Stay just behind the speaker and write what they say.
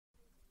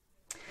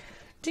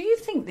Do you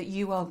think that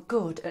you are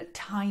good at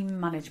time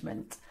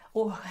management?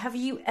 Or have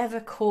you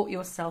ever caught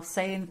yourself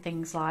saying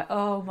things like,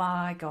 oh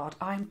my God,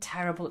 I'm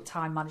terrible at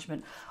time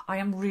management. I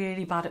am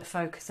really bad at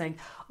focusing.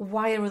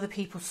 Why are other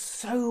people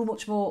so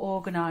much more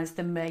organised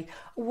than me?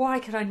 Why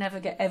can I never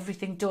get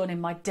everything done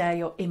in my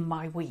day or in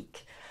my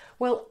week?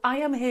 Well, I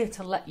am here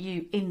to let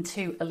you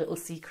into a little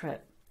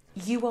secret.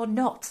 You are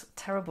not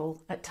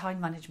terrible at time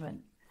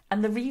management.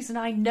 And the reason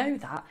I know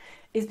that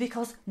is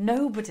because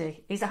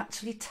nobody is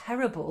actually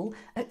terrible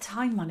at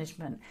time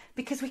management,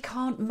 because we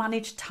can't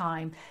manage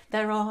time.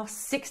 There are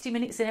 60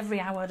 minutes in every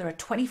hour, there are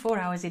 24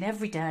 hours in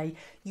every day.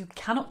 You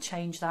cannot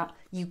change that,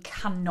 you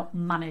cannot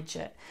manage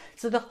it.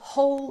 So the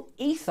whole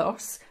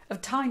ethos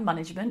of time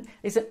management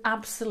is an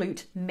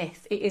absolute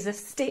myth. It is a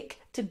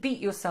stick to beat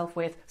yourself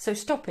with, so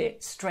stop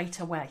it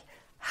straight away.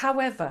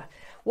 However,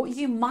 what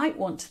you might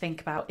want to think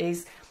about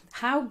is,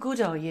 how good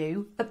are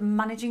you at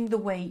managing the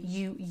way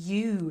you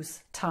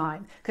use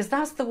time? Because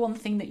that's the one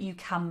thing that you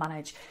can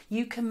manage.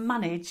 You can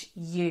manage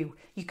you.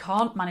 You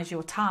can't manage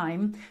your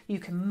time. You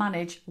can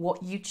manage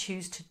what you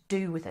choose to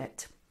do with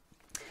it.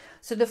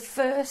 So the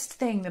first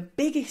thing, the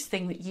biggest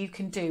thing that you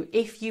can do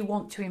if you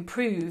want to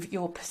improve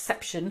your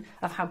perception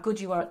of how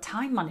good you are at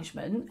time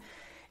management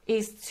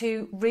is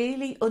to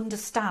really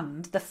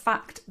understand the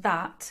fact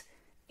that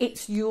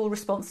it's your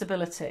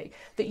responsibility,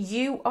 that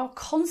you are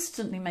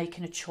constantly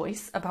making a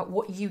choice about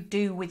what you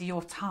do with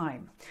your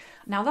time.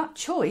 Now, that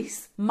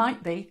choice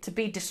might be to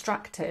be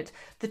distracted.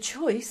 The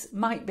choice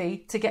might be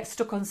to get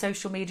stuck on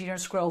social media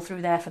and scroll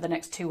through there for the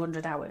next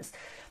 200 hours.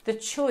 The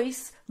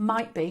choice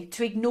might be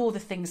to ignore the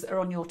things that are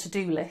on your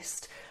to-do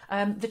list.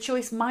 The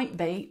choice might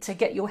be to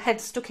get your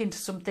head stuck into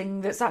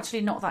something that's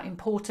actually not that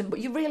important, but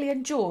you really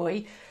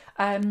enjoy,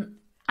 and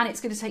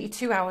it's going to take you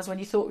 2 hours when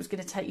you thought it was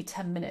going to take you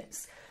 10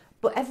 minutes.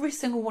 But every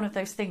single one of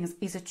those things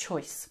is a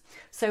choice.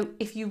 So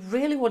if you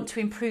really want to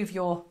improve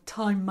your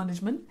time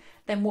management,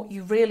 then what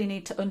you really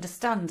need to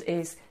understand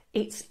is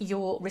it's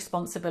your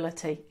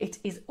responsibility. It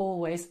is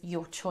always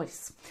your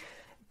choice.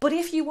 But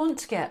if you want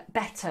to get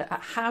better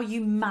at how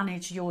you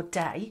manage your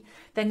day,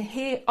 then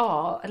here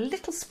are a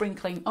little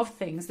sprinkling of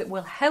things that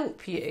will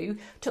help you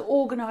to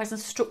organise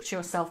and structure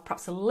yourself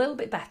perhaps a little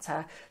bit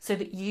better so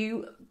that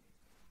you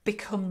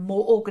become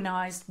more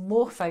organised,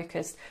 more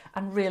focused,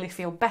 and really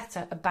feel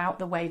better about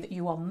the way that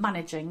you are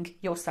managing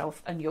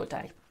yourself and your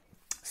day.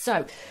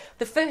 So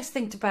the first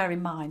thing to bear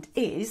in mind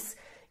is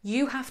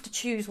you have to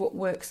choose what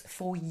works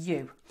for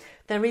you.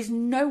 There is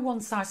no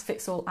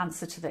one-size-fits-all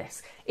answer to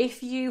this.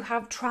 If you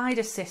have tried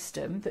a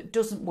system that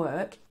doesn't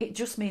work, it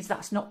just means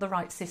that's not the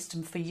right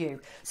system for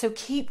you. So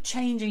keep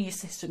changing your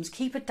systems,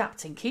 keep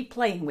adapting, keep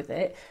playing with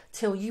it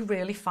till you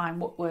really find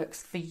what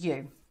works for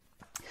you.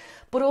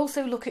 But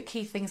also look at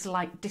key things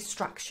like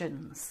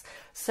distractions.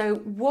 So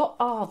what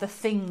are the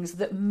things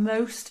that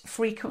most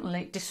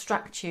frequently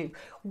distract you?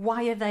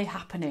 Why are they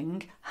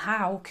happening?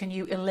 How can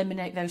you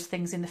eliminate those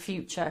things in the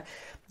future?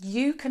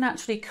 You can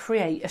actually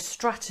create a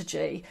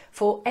strategy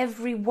for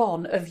every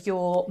one of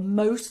your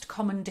most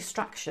common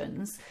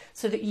distractions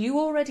so that you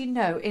already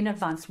know in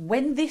advance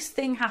when this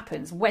thing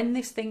happens, when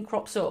this thing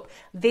crops up,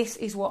 this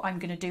is what I'm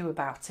going to do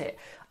about it.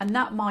 And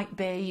that might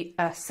be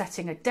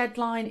setting a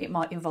deadline, it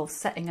might involve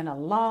setting an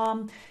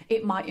alarm,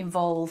 it might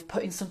involve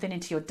putting something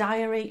into your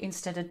diary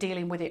instead of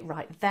dealing with it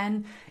right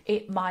then,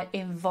 it might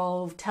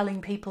involve telling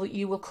people that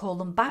you will call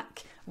them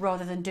back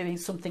rather than doing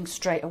something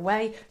straight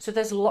away. So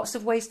there's lots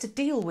of ways to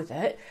deal with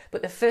it,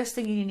 but the first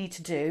thing you need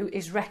to do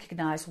is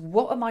recognise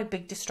what are my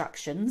big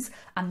distractions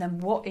and then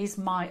what is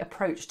my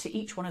approach to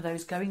each one of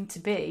those going to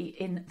be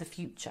in the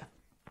future.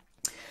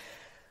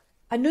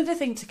 Another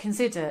thing to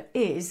consider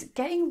is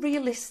getting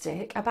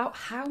realistic about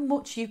how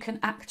much you can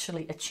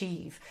actually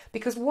achieve,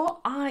 because what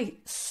I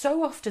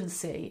so often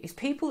see is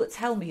people that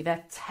tell me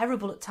they're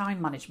terrible at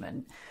time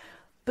management,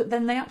 but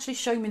then they actually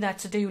show me their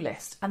to-do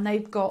list and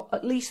they've got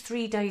at least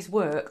 3 days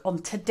work on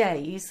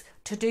today's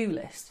to-do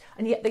list,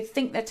 and yet they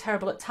think they're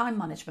terrible at time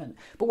management.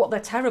 But what they're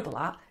terrible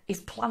at is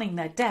planning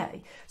their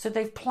day. So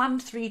they've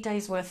planned 3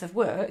 days worth of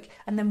work,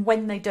 and then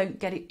when they don't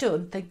get it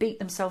done, they beat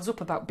themselves up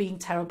about being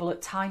terrible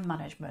at time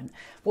management.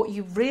 What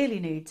you really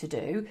need to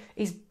do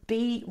is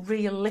be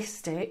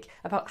realistic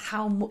about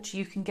how much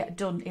you can get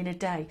done in a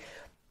day.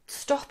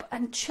 Stop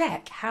and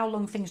check how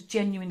long things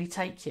genuinely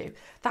take you.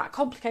 That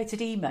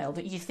complicated email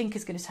that you think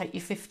is going to take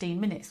you 15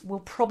 minutes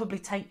will probably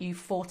take you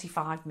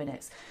 45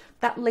 minutes.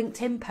 That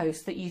LinkedIn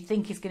post that you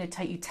think is going to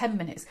take you 10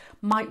 minutes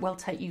might well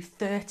take you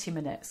 30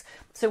 minutes.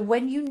 So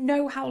when you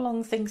know how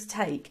long things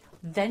take,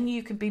 then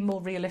you can be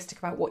more realistic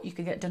about what you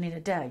can get done in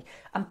a day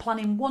and plan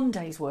in 1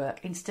 day's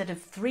work instead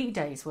of 3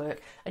 days' work.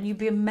 And you'd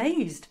be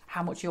amazed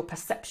how much your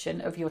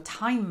perception of your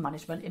time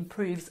management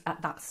improves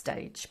at that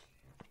stage.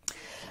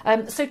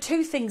 So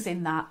 2 things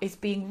in that is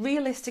being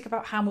realistic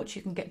about how much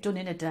you can get done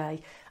in a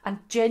day and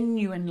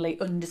genuinely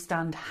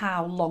understand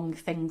how long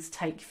things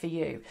take for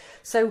you.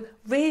 So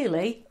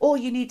really, all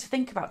you need to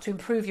think about to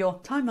improve your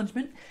time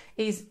management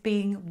is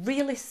being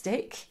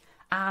realistic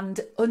and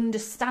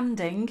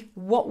understanding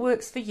what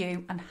works for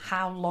you and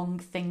how long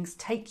things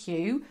take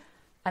you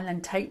and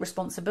then take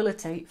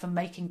responsibility for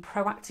making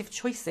proactive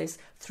choices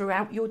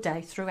throughout your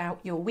day, throughout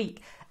your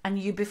week. And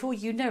you, before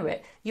you know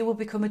it, you will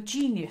become a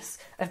genius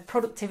of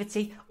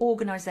productivity,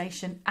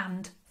 organisation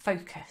and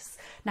focus.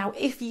 Now,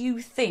 if you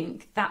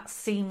think that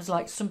seems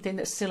like something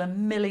that's still a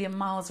million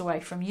miles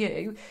away from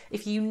you,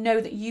 if you know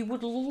that you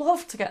would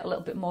love to get a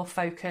little bit more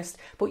focused,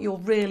 but you're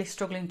really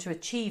struggling to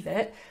achieve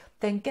it,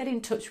 then get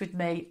in touch with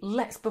me.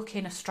 Let's book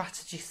in a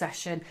strategy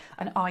session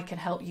and I can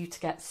help you to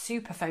get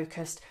super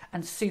focused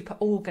and super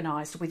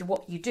organised with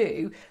what you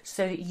do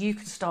so that you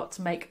can start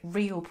to make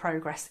real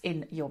progress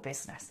in your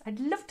business. I'd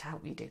love to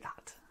help you do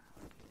that.